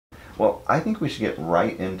Well, I think we should get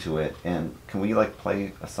right into it. And can we like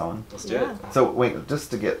play a song? Let's do it. So wait,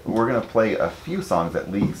 we're gonna play a few songs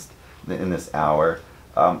at least in this hour.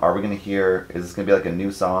 Are we gonna hear? Is this gonna be like a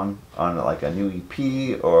new song on like a new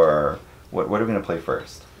EP, or what are we gonna play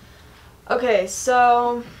first? Okay,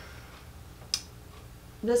 so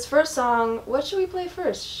this first song, what should we play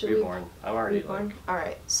first? Should Reborn. I'm already Reborn? like...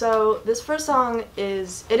 Alright, so this first song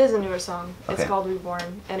is a newer song. Okay. It's called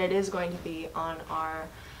Reborn, and it is going to be on our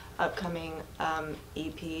upcoming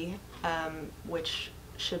EP, which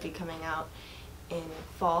should be coming out in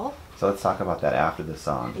fall. So let's talk about that after the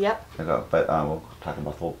song. Yep. But we'll talk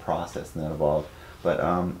about the whole process and that involved. But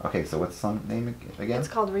okay, so what's the song name again? It's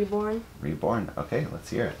called Reborn. Reborn. Okay,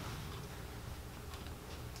 let's hear it.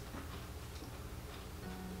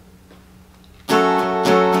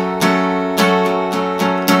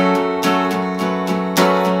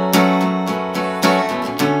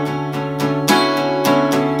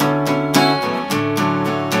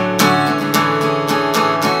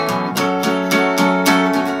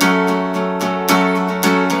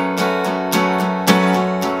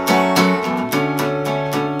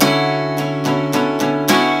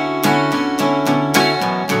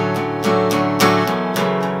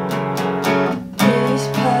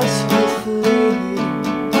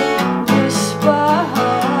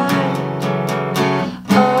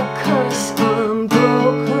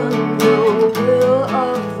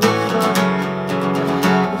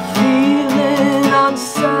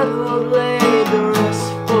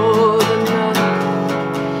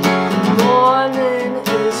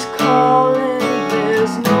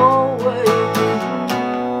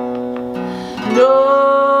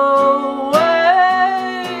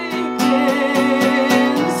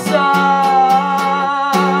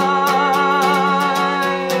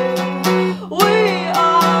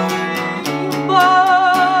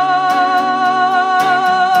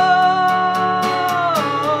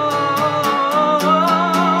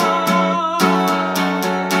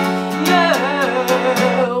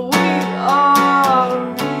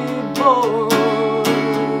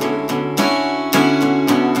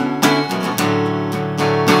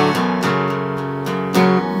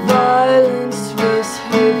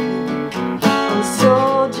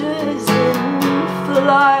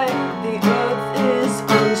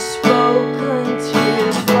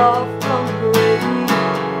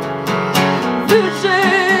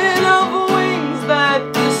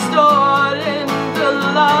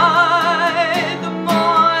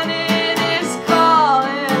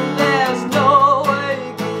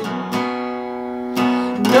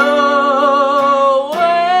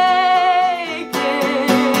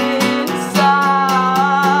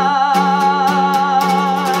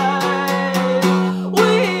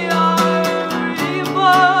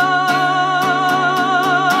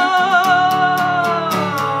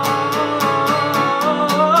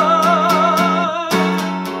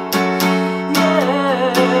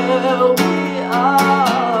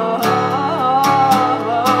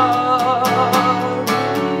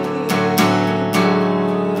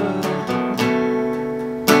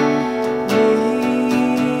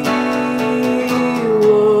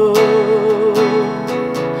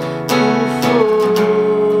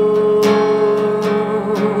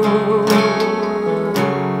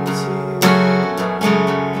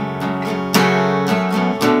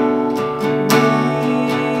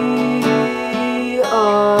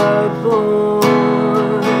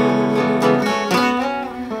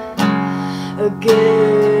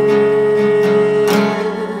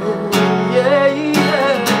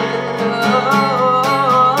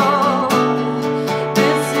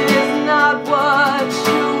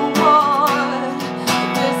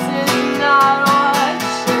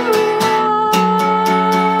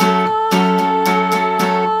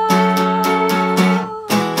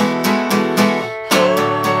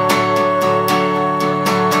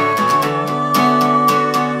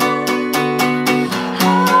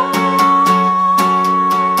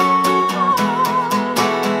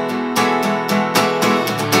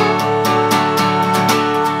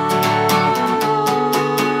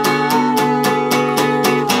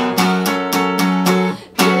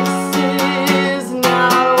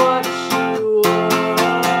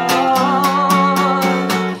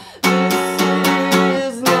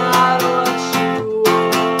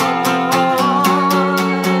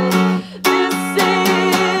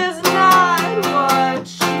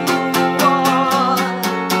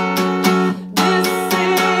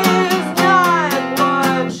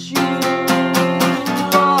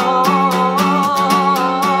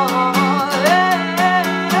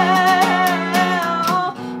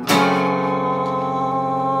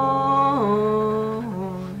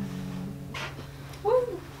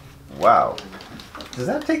 Wow. Does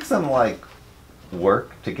that take some like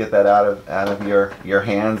work to get that out of your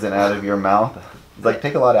hands and out of your mouth? Does like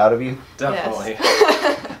take a lot out of you? Definitely.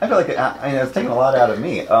 Yes. I feel like it's taking a lot out of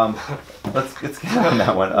me. Let's get on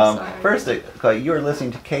that one. First, you're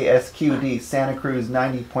listening to KSQD Santa Cruz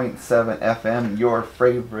 90.7 FM, your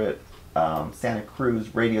favorite Santa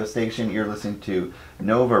Cruz radio station. You're listening to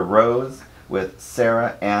Novarose with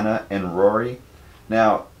Sarah, Anna, and Rory.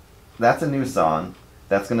 Now, that's a new song.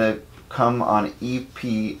 That's gonna come on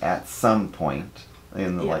EP at some point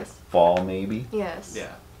in the like fall, maybe. Yes.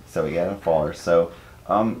 Yeah. So yeah, fall or so.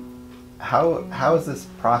 How is this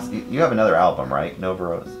process? You have another album, right?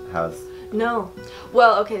 Novarose. How's? No.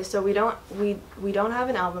 Well, okay, so we don't have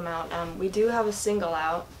an album out. We do have a single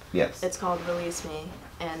out. Yes. It's called Release Me,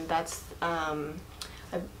 and that's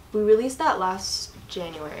we released that last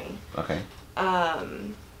January. Okay.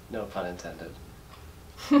 No pun intended.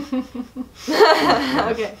 Okay.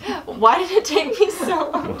 Why did it take me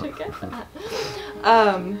so long to get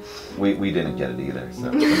that? We didn't get it either.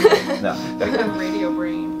 So We no. have radio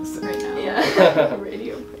brain right now. Yeah.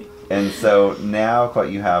 Radio brain. And so now,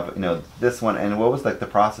 you have this one. And what was like the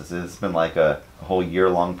process? It's been like a whole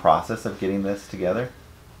year-long process of getting this together.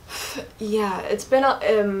 Yeah, it's been a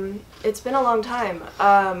long time.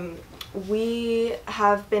 We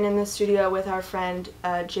have been in the studio with our friend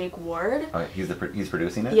Jake Ward. Oh, he's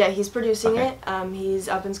producing it. Yeah, he's producing Okay. it. He's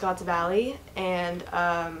up in Scotts Valley, and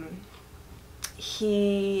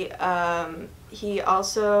he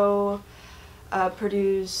also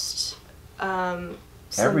produced some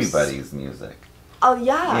Everybody's music. Oh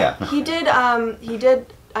yeah. Yeah. He did. I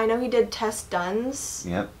know he did Tess Dunn's.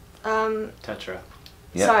 Yep. Tetra.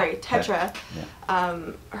 Yep. Sorry, Tetra.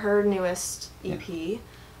 Yeah. Her newest EP,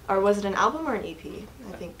 or was it an album or an EP?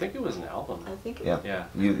 I think it was an album. I think. Yeah. Yeah.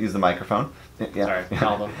 Use the microphone. Yeah. Sorry,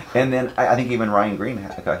 album. And then I think even Ryan Green,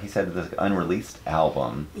 he said this unreleased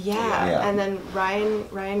album. Yeah. Yeah. And then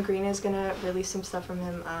Ryan Green is gonna release some stuff from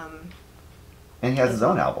him. And he has his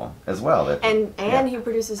own album as well. And yeah. he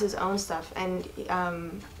produces his own stuff. And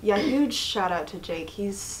yeah, huge shout out to Jake.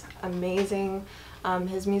 He's amazing.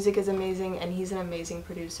 His music is amazing, and he's an amazing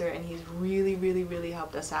producer, and he's really, really, really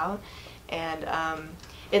helped us out. And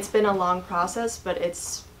it's been a long process, but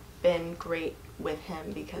it's been great with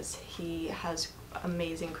him because he has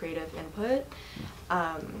amazing creative input.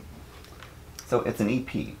 So it's an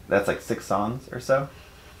EP. That's like 6 songs or so?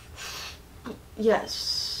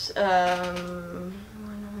 Yes.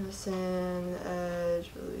 Listen, Edge,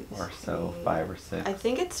 Release Or so, Me. 5 or 6. I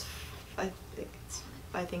think it's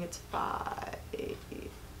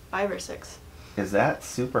 5 or 6. Is that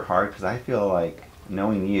super hard? Because I feel like,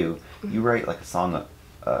 knowing you write like a song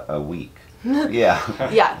a week. Yeah.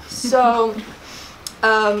 Yeah. So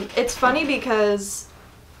it's funny because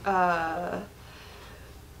I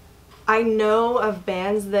know of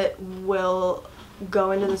bands that will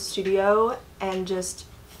go into the studio and just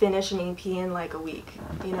finish an EP in like a week,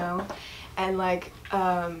 and like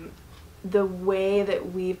the way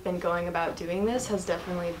that we've been going about doing this has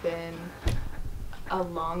definitely been a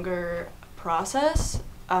longer process.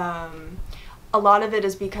 A lot of it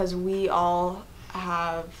is because we all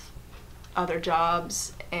have other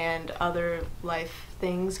jobs and other life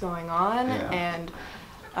things going on, and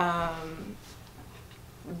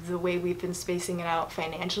the way we've been spacing it out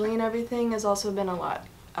financially and everything has also been a lot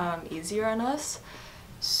easier on us.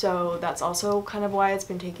 So that's also kind of why it's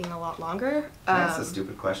been taking a lot longer. That's a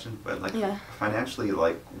stupid question, but like Yeah. financially,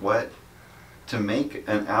 like what to make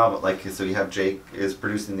an album? Like, so you have Jake is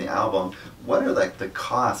producing the album. What are like the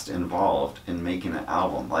costs involved in making an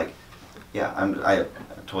album? Like, yeah, I'm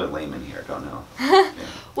totally layman here. Don't know. Yeah.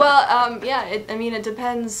 Well, yeah. It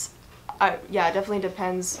depends. Yeah, it definitely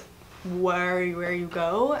depends where you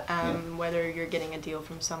go. Whether you're getting a deal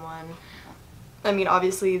from someone. I mean,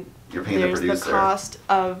 obviously, You're paying the there's producer. the cost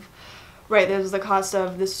of, right, there's the cost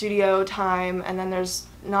of the studio time, and then there's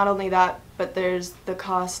not only that, but there's the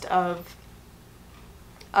cost of,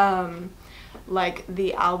 like,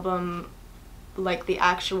 the album, like, the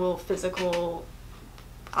actual physical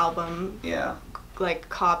album, Yeah. like,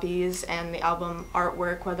 copies, and the album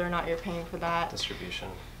artwork, whether or not you're paying for that.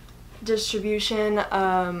 Distribution,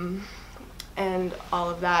 and all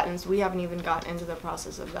of that, and so we haven't even gotten into the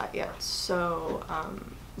process of that yet. So,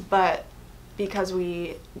 but because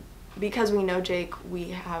we know Jake, we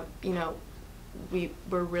have, we're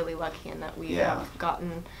really lucky in that we have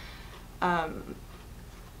gotten a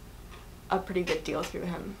pretty good deal through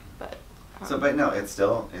him. But but no, it's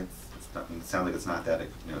still it sounds like it's not that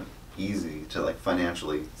easy to like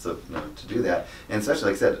financially to do that, and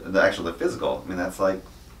especially like I said, the physical. I mean, that's like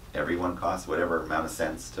everyone costs whatever amount of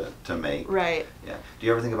cents to make. Right. Yeah. Do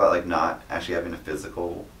you ever think about like not actually having a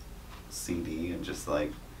physical CD and just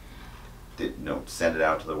like send it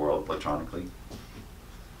out to the world electronically?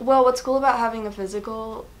 Well, what's cool about having a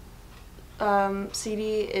physical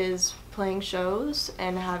CD is playing shows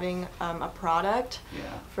and having a product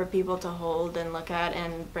for people to hold and look at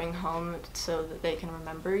and bring home so that they can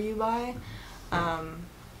remember you by.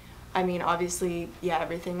 I mean, obviously,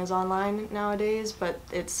 everything is online nowadays, but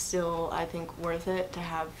it's still, I think, worth it to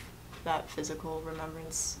have that physical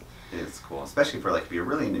remembrance. It's cool, especially for like if you're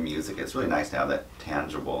really into music. It's really nice to have that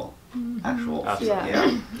tangible, actual.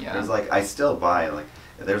 Absolutely. Yeah. There's like I still buy like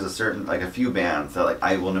there's a certain like a few bands that like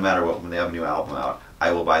I will no matter what when they have a new album out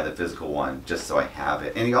I will buy the physical one just so I have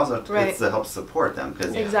it. And you also it's to help support them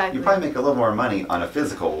because you probably make a little more money on a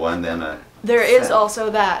physical one than a. There is also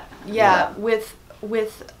that with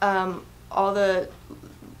all the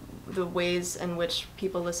ways in which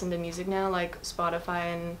people listen to music now, like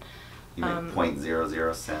Spotify and. You make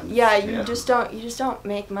 0.00 cents. Yeah, you just don't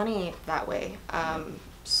make money that way.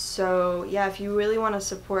 So if you really want to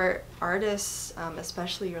support artists,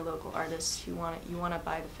 especially your local artists, you want to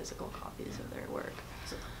buy the physical copies of their work.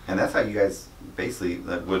 And that's how you guys basically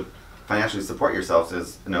would financially support yourselves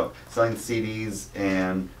is selling CDs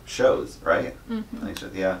and shows, right? Mm-hmm.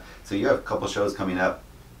 So you have a couple shows coming up,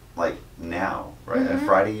 like now, right? Mm-hmm. And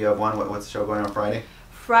Friday you have one. What's the show going on Friday?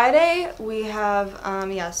 Friday we have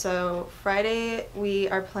so Friday we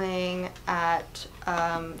are playing at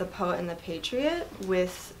The Poet and the Patriot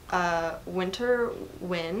with Winter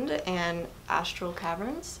Wind and Astral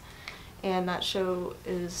Caverns, and that show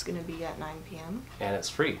is going to be at 9 p.m. And it's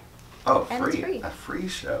free. Oh, and free. It's free. A free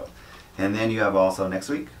show. And then you have also next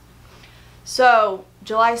week? So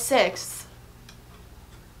July 6th.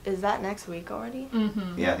 Is that next week already?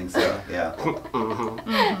 Mm-hmm. Yeah, I think so. Yeah.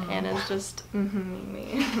 Anna's just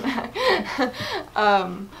me.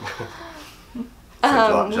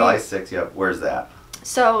 July 6th. Yeah. Where's that?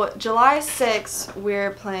 So July 6th, we're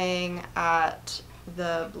playing at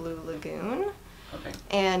the Blue Lagoon. Okay.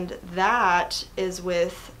 And that is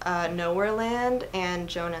with Nowhere Land and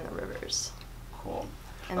Joan and the Rivers. Cool.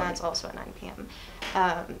 And that's also at 9 p.m.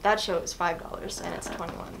 That show is $5 and it's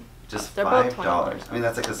 21. Just They're $5. both $20. I mean,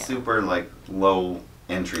 that's like a super like low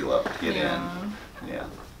entry level to get in. Yeah.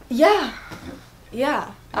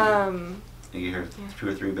 Yeah. You hear 2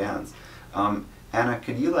 or 3 bands. Anna,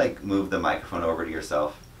 could you like move the microphone over to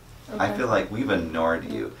yourself? Okay. I feel like we've ignored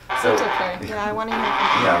you. So That's okay. Yeah, I want to hear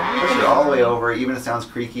from you. Yeah, push it all the way over, even if it sounds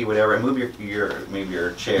creaky, whatever, and move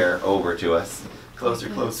your chair over to us.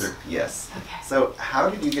 Closer. Yes. Okay. So how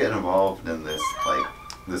did you get involved in this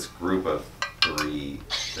this group of 3?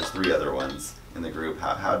 There's 3 other ones in the group.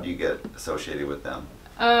 How do you get associated with them?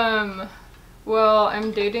 Well,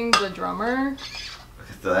 I'm dating the drummer.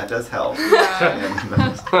 So that does help.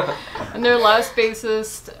 Yeah. And their last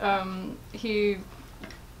bassist, he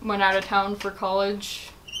went out of town for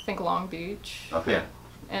college, I think Long Beach. Okay. Yeah.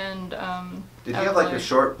 And did he have like a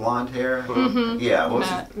short blonde hair? Mm-hmm. Yeah.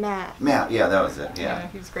 What Matt. Matt. Yeah, that was it. Yeah.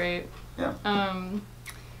 He's great. Yeah.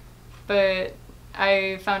 But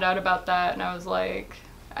I found out about that and I was like,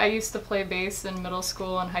 I used to play bass in middle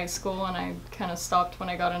school and high school, and I kind of stopped when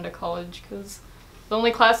I got into college because the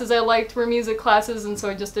only classes I liked were music classes, and so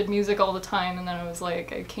I just did music all the time. And then I was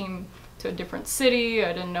like, I came to a different city,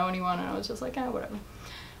 I didn't know anyone, and I was just like, whatever.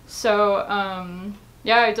 So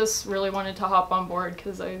I just really wanted to hop on board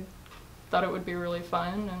because I thought it would be really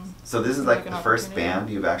fun. And so this is like the first band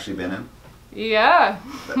you've actually been in? Yeah.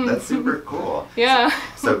 That's super cool. Yeah.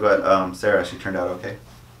 So good. Sarah, she turned out okay?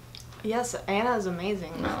 Yes, Anna is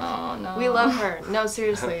amazing. No. We love her. No,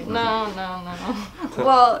 seriously. No.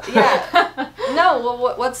 Well, yeah. No,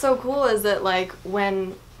 well, what's so cool is that, like,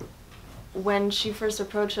 when she first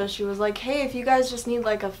approached us, she was like, hey, if you guys just need,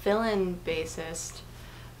 like, a fill-in bassist,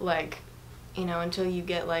 like, until you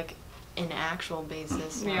get, like, an actual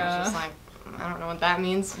bassist. And I was just like, I don't know what that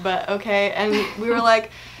means, but okay. And we were like,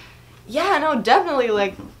 yeah, no, definitely,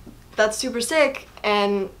 like, that's super sick.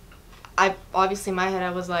 And obviously in my head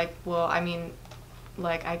I was like, well, I mean,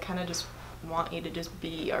 like, I kind of just want you to just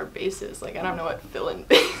be our bassist. Like, I don't know what fill-in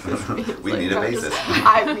bassist means. We like, need a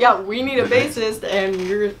bassist. We need a bassist, and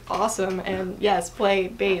you're awesome. And yes, play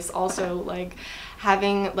bass. Also, like,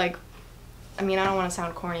 having, like, I mean, I don't want to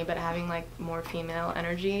sound corny, but having, like, more female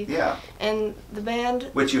energy. Yeah. In the band.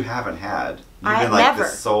 Which you haven't had. You've I been, like, never. the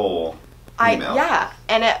sole female.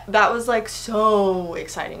 And that was, like, so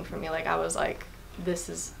exciting for me. Like, I was like, this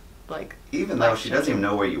is, like... Even though she doesn't even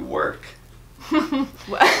know where you work.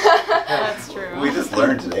 That's true. We just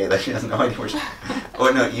learned today that she has no idea where she...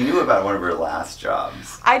 Oh, no, you knew about one of her last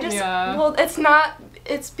jobs. Yeah. Well,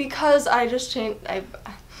 it's because I just changed,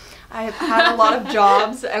 I've had a lot of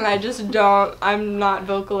jobs, and I'm not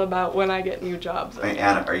vocal about when I get new jobs. Hey,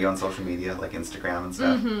 Anna, are you on social media, like Instagram and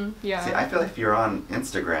stuff? Yeah. See, I feel like if you're on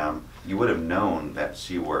Instagram, you would have known that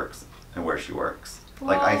she works and where she works.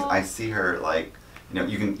 Like, I see her, like,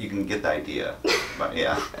 you can get the idea, but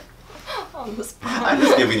yeah. On the spot. I'm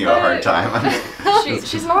just giving you a hard time.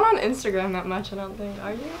 She's not on Instagram that much, I don't think.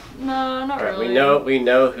 Are you? No, not really. We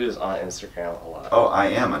know who's on Instagram a lot. Oh, I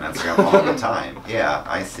am on Instagram all the time. Yeah,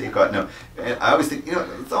 I see. God, no. And I always think,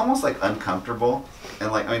 it's almost like uncomfortable.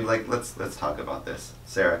 And like, I mean, like, let's talk about this.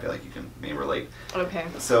 Sarah, I feel like you can maybe relate. Okay.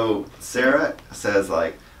 So Sarah says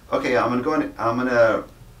like, okay, I'm gonna go on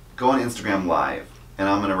Instagram Live, and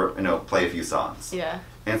I'm gonna play a few songs. Yeah.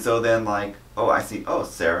 And so then like, oh, I see, oh,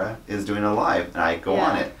 Sarah is doing a live, and I go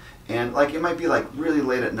on it. And like, it might be like really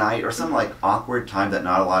late at night or some like awkward time that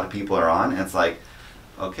not a lot of people are on, and it's like,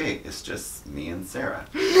 okay, it's just me and Sarah.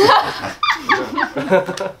 And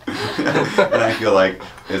I feel like,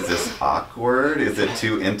 is this awkward? Is it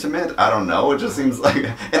too intimate? I don't know. It just seems like,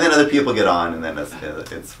 and then other people get on, and then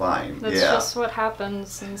it's fine. That's just what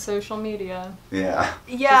happens in social media. Yeah.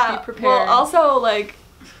 Yeah. Just be prepared. Well, also like,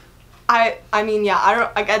 I mean, yeah, I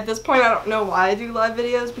don't, like, at this point, I don't know why I do live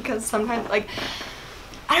videos, because sometimes, like,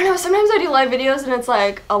 I don't know, sometimes I do live videos and it's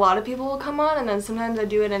like a lot of people will come on, and then sometimes I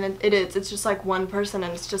do it and it's just like one person,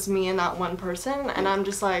 and it's just me and that one person, and I'm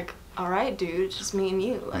just like, alright dude, it's just me and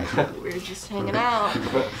you, like, we're just hanging out.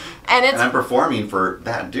 And I'm performing for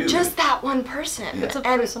that dude. Just that one person. Yeah. It's a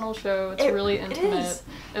personal show, it's really intimate. It is.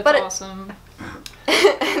 It's But awesome.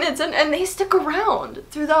 and they stick around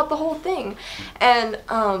throughout the whole thing, and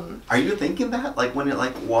Are you thinking that, like, when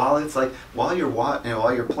while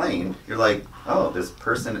you're playing, you're like, oh, this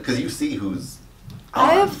person, because you see who's on.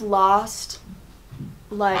 I have lost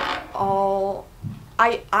like all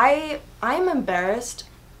I'm embarrassed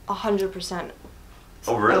 100%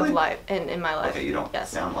 Oh, really? of life in my life. Okay, you don't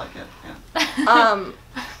Yes. sound like it. Yeah.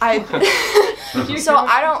 So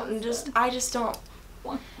I just don't.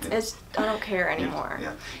 I don't care anymore.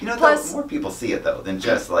 Yeah. Plus- more people see it though than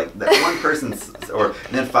just like that one person, or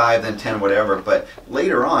then 5, then 10, whatever. But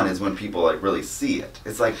later on is when people like really see it.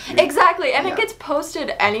 It's like Exactly, and Yeah. it gets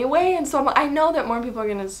posted anyway, and so I know that more people are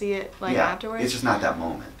gonna see it like yeah, afterwards. it's just not that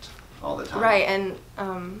moment all the time. Right, and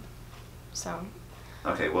so.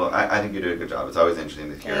 Okay, well, I think you do a good job. It's always interesting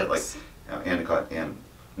to hear, Thanks. like, and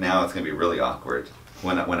now it's gonna be really awkward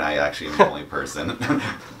when I actually am the only person.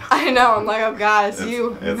 I know. I'm like, oh guys,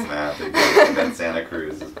 It's Matt. And then Santa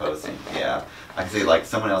Cruz is posting. Yeah, I can see like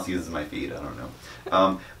someone else uses my feed. I don't know.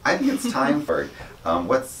 I think it's time for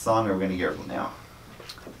what song are we gonna hear now?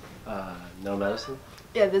 No Medicine?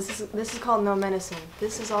 Yeah, this is called No Medicine.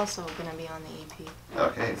 This is also gonna be on the EP.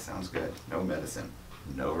 Okay, sounds good. No Medicine.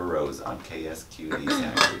 Novarose on KSQD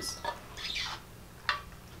Santa Cruz.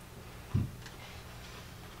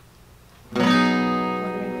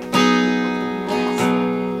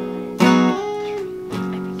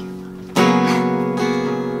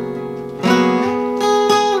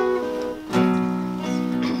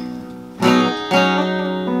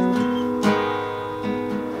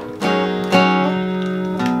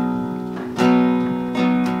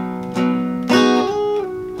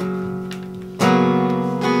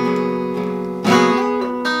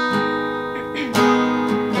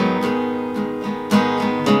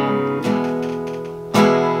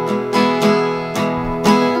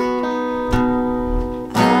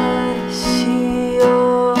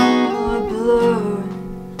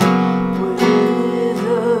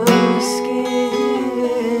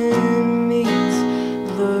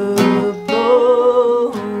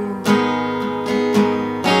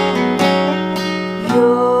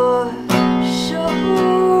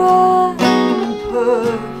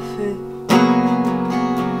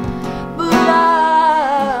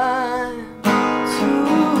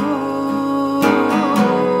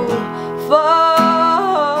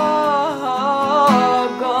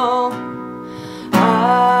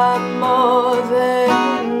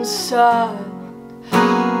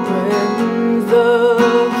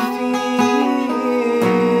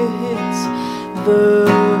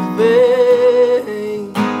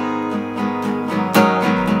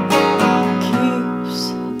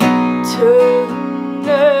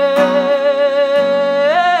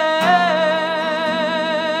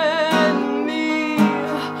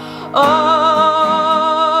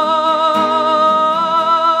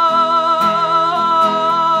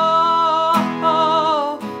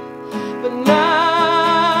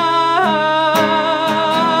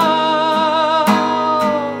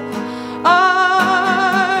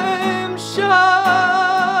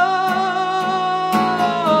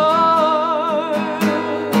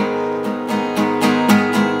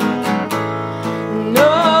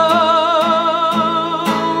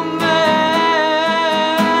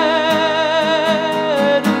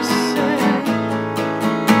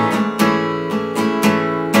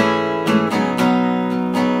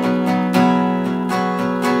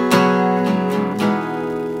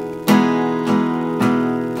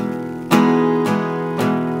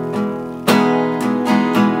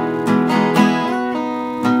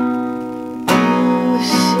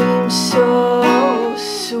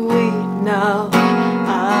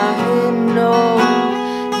 know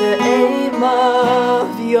the aim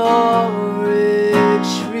of your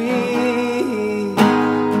retreat.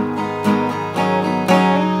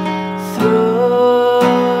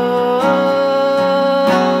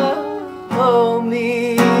 Throw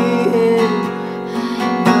me in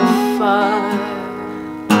the fire.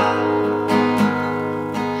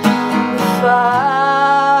 If I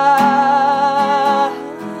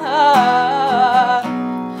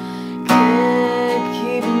can't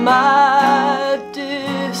keep my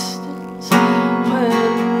distance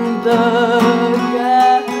when the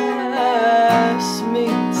gas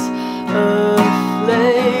meets a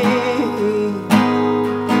flame,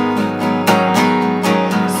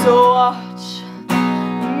 so watch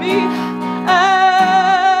me as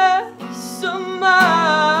my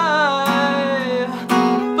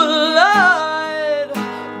blood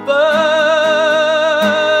burns,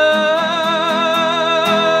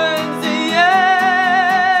 yeah.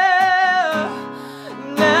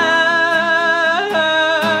 Now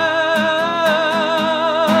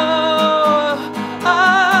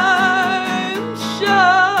I'm sure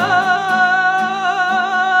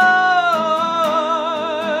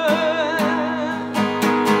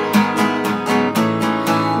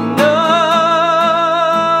no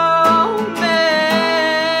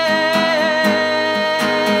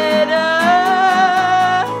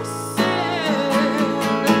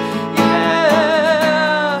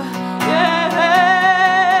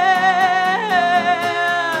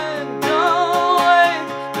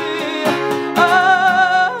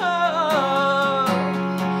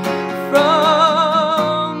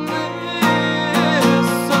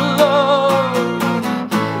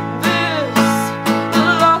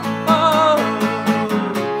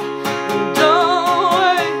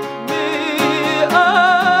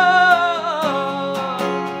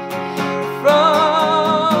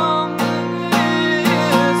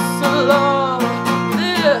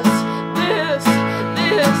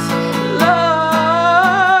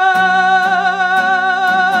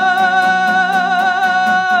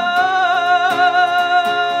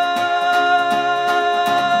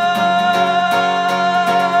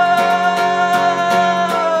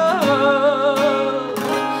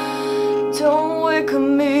don't wake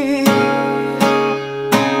me,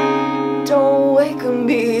 don't wake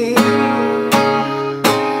me,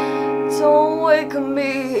 don't wake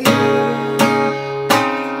me,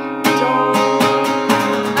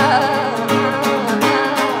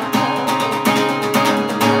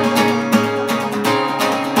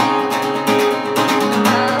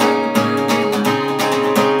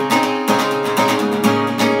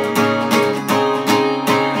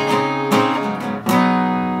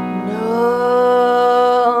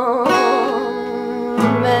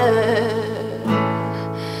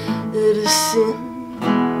 medicine.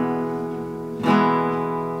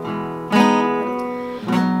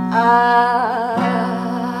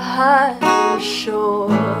 I'm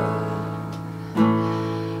sure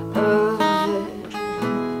of it.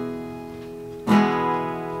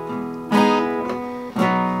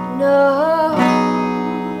 No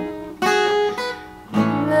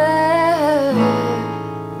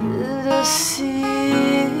medicine,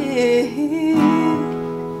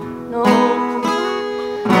 no.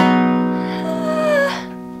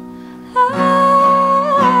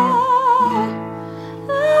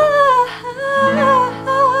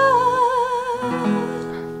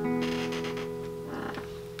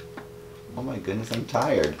 Oh my goodness, I'm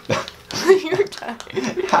tired. You're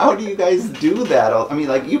tired. How do you guys do that? I mean,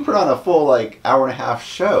 like, you put on a full, like, hour and a half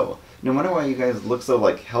show. No wonder why you guys look so,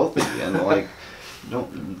 like, healthy and, like,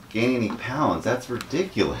 don't gain any pounds. That's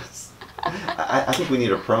ridiculous. I think we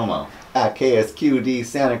need a promo. At KSQD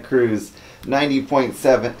Santa Cruz,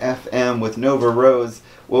 90.7 FM with Novarose.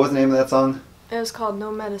 What was the name of that song? It was called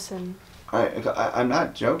No Medicine. I'm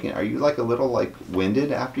not joking. Are you, like, a little, like,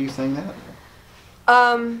 winded after you sang that?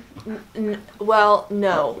 Well,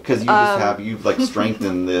 no. Because you just you've like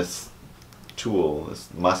strengthened this tool, this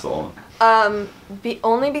muscle.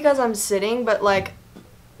 Only because I'm sitting, but like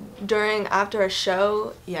after a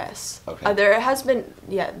show, yes. Okay. There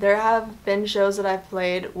have been shows that I've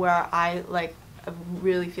played where I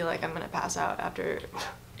really feel like I'm gonna pass out after,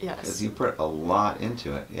 yes. Because you put a lot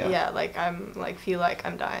into it, yeah. Yeah, like I'm feel like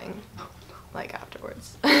I'm dying. Like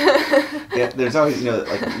afterwards. Yeah, there's always,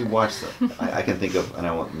 like you watch I can think of, and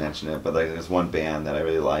I won't mention it, but like there's one band that I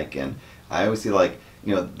really like, and I always see like,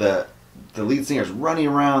 the lead singer's running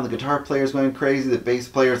around, the guitar player's going crazy, the bass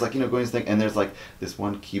player's like, going his thing, and there's like this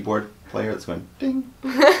one keyboard player that's going ding,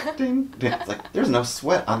 ding, ding. It's like, there's no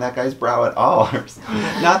sweat on that guy's brow at all.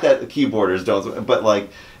 Not that keyboarders don't, but like,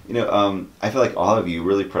 I feel like all of you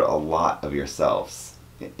really put a lot of yourselves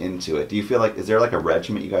into it. Do you feel like, is there like a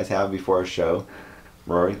regiment you guys have before a show?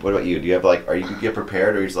 Rory, what about you? Do you have like, are you get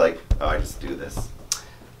prepared, or you're just like, oh, I just do this?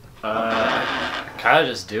 I kind of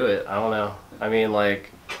just do it. I don't know. I mean,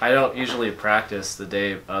 like, I don't usually practice the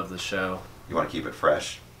day of the show. You want to keep it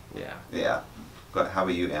fresh? Yeah. Yeah. But how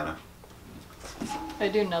about you, Anna? I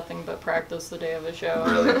do nothing but practice the day of a show.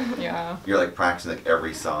 Really? Yeah. You're like practicing like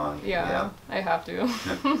every song. Yeah, I have to.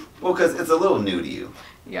 Well, because it's a little new to you.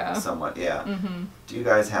 Yeah. Somewhat, yeah. Mm-hmm. Do you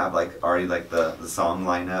guys have like already like the song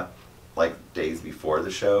lineup like days before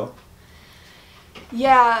the show?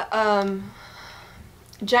 Yeah,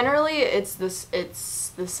 generally it's the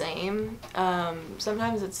same.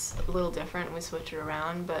 Sometimes it's a little different and we switch it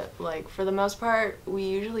around, but like for the most part we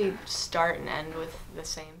usually start and end with the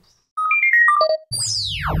same.